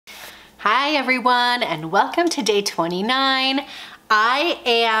Hi everyone, and welcome to day 29. I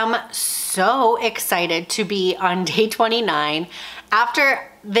am so excited to be on day 29.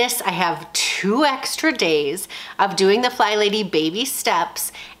 After this, I have 2 extra days of doing the FlyLady Baby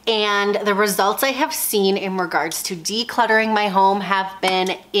Steps, and the results I have seen in regards to decluttering my home have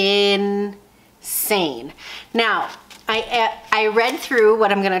been insane. Now, I read through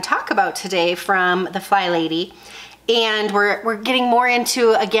what I'm going to talk about today from the FlyLady, and we're getting more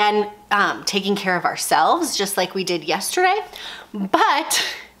into, again, taking care of ourselves, just like we did yesterday. But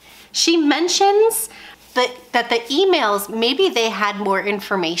she mentions that the emails, maybe they had more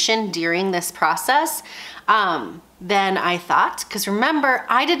information during this process than I thought. Because remember,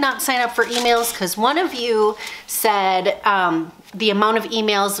 I did not sign up for emails because one of you said the amount of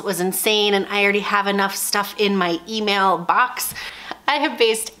emails was insane and I already have enough stuff in my email box. I have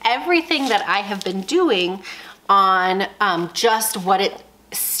based everything that I have been doing on just what it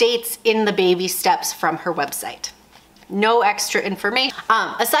states in the baby steps from her website. No extra information.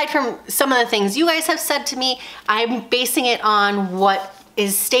 Aside from some of the things you guys have said to me, I'm basing it on what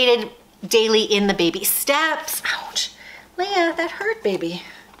is stated daily in the baby steps. Ouch, Leah, that hurt, baby.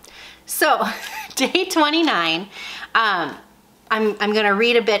 So, day 29, I'm gonna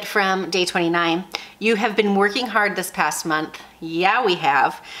read a bit from day 29. You have been working hard this past month. Yeah, we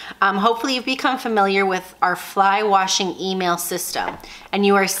have. Hopefully you've become familiar with our fly washing email system and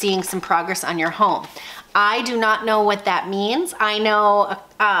you are seeing some progress on your home. I do not know what that means. I know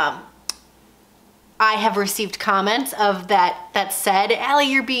I have received comments of that said,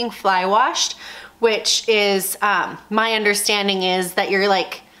 Allie, you're being fly washed, which is, my understanding is that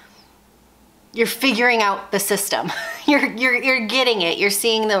you're figuring out the system. You're getting it. You're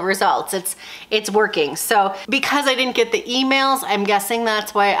seeing the results. It's working. So because I didn't get the emails, I'm guessing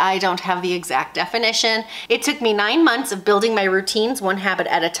that's why I don't have the exact definition. It took me 9 months of building my routines one habit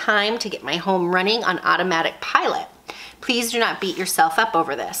at a time to get my home running on automatic pilot. Please do not beat yourself up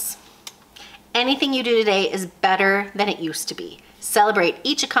over this. Anything you do today is better than it used to be. Celebrate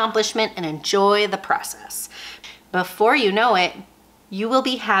each accomplishment and enjoy the process. Before you know it, you will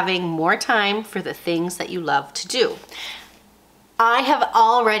be having more time for the things that you love to do. I have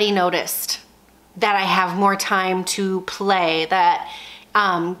already noticed that I have more time to play, that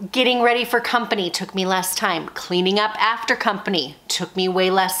getting ready for company took me less time. Cleaning up after company took me way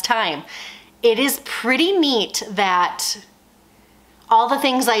less time. It is pretty neat that all the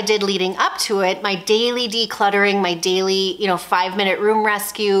things I did leading up to it, my daily decluttering, my daily 5-minute room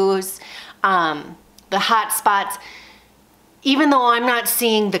rescues, the hot spots, even though I'm not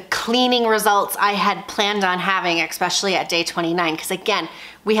seeing the cleaning results I had planned on having, especially at day 29, because again,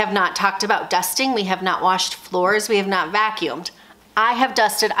 we have not talked about dusting, we have not washed floors, we have not vacuumed. I have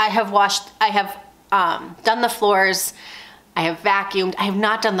dusted, I have washed, I have done the floors, I have vacuumed, I have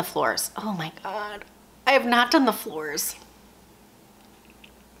not done the floors. Oh my God, I have not done the floors.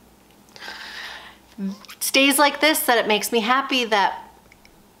 It's days like this that it makes me happy that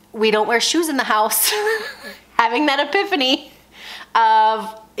we don't wear shoes in the house. Having that epiphany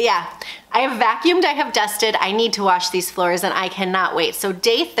of, yeah, I have vacuumed, I have dusted, I need to wash these floors and I cannot wait. So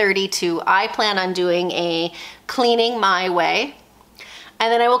day 32, I plan on doing a cleaning my way,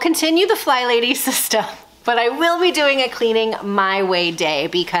 and then I will continue the FlyLady system, but I will be doing a cleaning my way day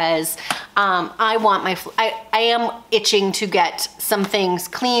because I am itching to get some things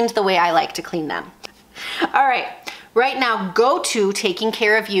cleaned the way I like to clean them. All right. Right now, go to Taking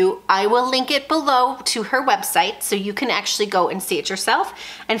Care of You. I will link it below to her website so you can actually go and see it yourself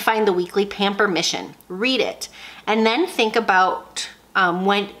and find the weekly Pamper Mission. Read it and then think about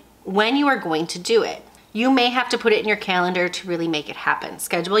when you are going to do it. You may have to put it in your calendar to really make it happen.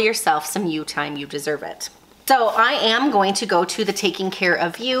 Schedule yourself some you time. You deserve it. So I am going to go to the Taking Care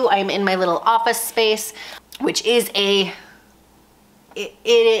of You. I'm in my little office space, which is it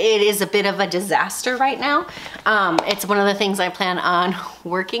is a bit of a disaster right now. It's one of the things I plan on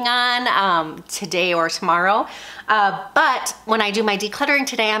working on today or tomorrow. But when I do my decluttering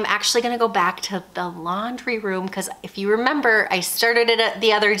today, I'm actually gonna go back to the laundry room because if you remember, I started it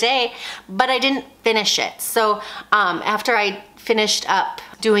the other day, but I didn't finish it. So after I finished up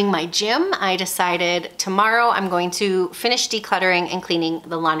doing my gym, I decided tomorrow I'm going to finish decluttering and cleaning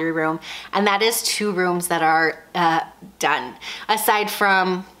the laundry room. And that is 2 rooms that are done, aside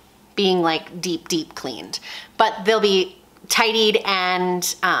from being like deep cleaned. But they'll be tidied and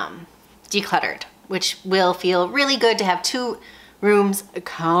decluttered, which will feel really good to have 2 rooms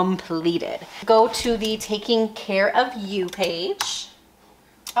completed. Go to the Taking Care of You page.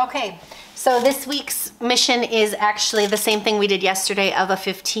 Okay, so this week's mission is actually the same thing we did yesterday of a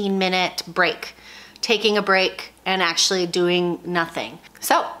 15-minute break. Taking a break and actually doing nothing.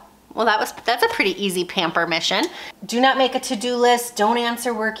 So Well, that's a pretty easy pamper mission. Do not make a to-do list. Don't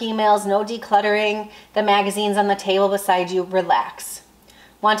answer work emails. No decluttering. The magazine's on the table beside you. Relax.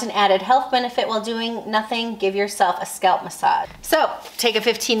 Want an added health benefit while doing nothing? Give yourself a scalp massage. So take a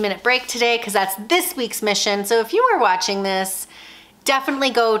 15-minute break today because that's this week's mission. So if you are watching this, definitely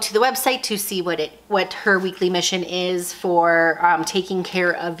go to the website to see what her weekly mission is for taking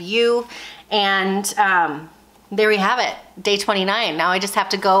care of you. And there we have it, day 29. Now I just have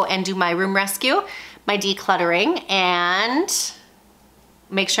to go and do my room rescue, my decluttering, and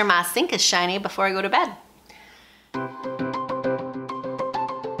make sure my sink is shiny before I go to bed.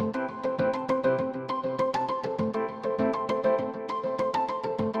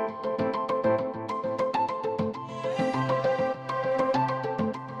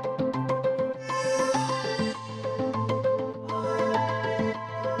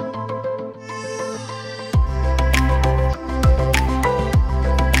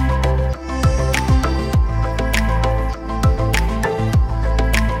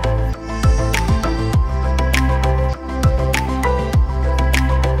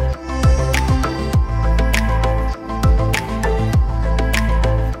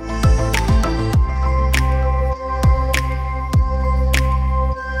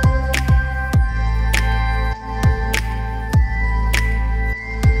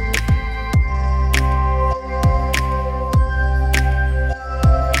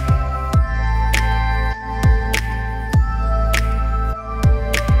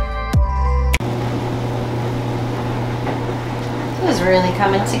 Really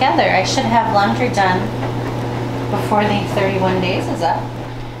coming together. I should have laundry done before the 31 days is up.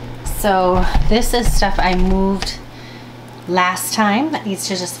 So this is stuff I moved last time that needs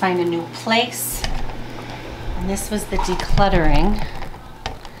to just find a new place. And this was the decluttering.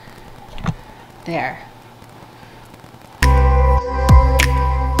 There.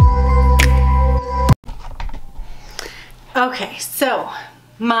 Okay, so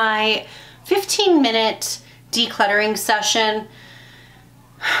my 15-minute decluttering session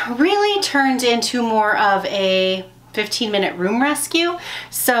really turned into more of a 15-minute room rescue.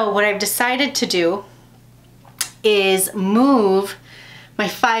 So what I've decided to do is move my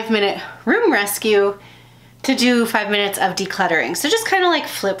 5-minute room rescue to do 5 minutes of decluttering. So just kind of like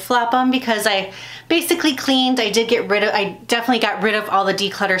flip-flop them because I basically cleaned. I definitely got rid of all the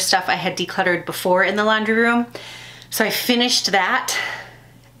declutter stuff I had decluttered before in the laundry room. So I finished that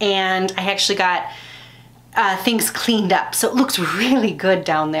and I actually got things cleaned up. So it looks really good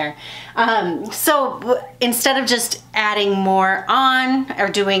down there. So instead of just adding more on or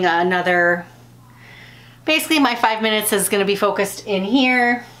doing another, basically my 5 minutes is gonna be focused in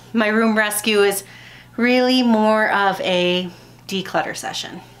here. My room rescue is really more of a declutter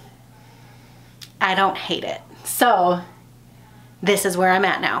session. I don't hate it. So this is where I'm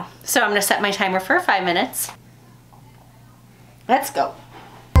at now. So I'm gonna set my timer for 5 minutes. Let's go.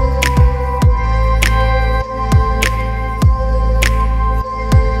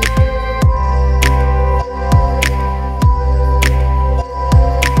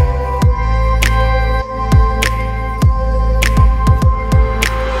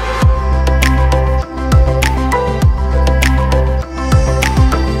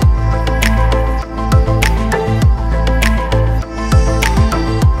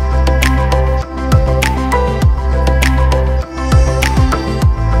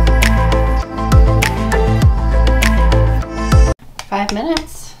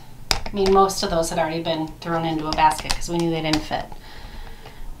 Minutes. I mean, most of those had already been thrown into a basket because we knew they didn't fit.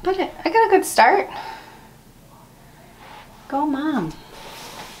 But I got a good start. Go, Mom.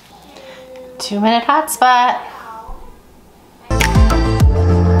 2-minute hotspot.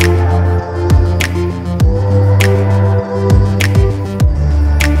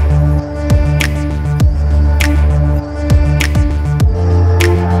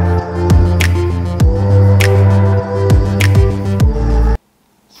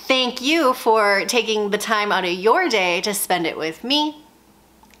 Thank you for taking the time out of your day to spend it with me.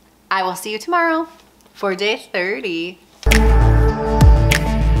 I will see you tomorrow for day 30.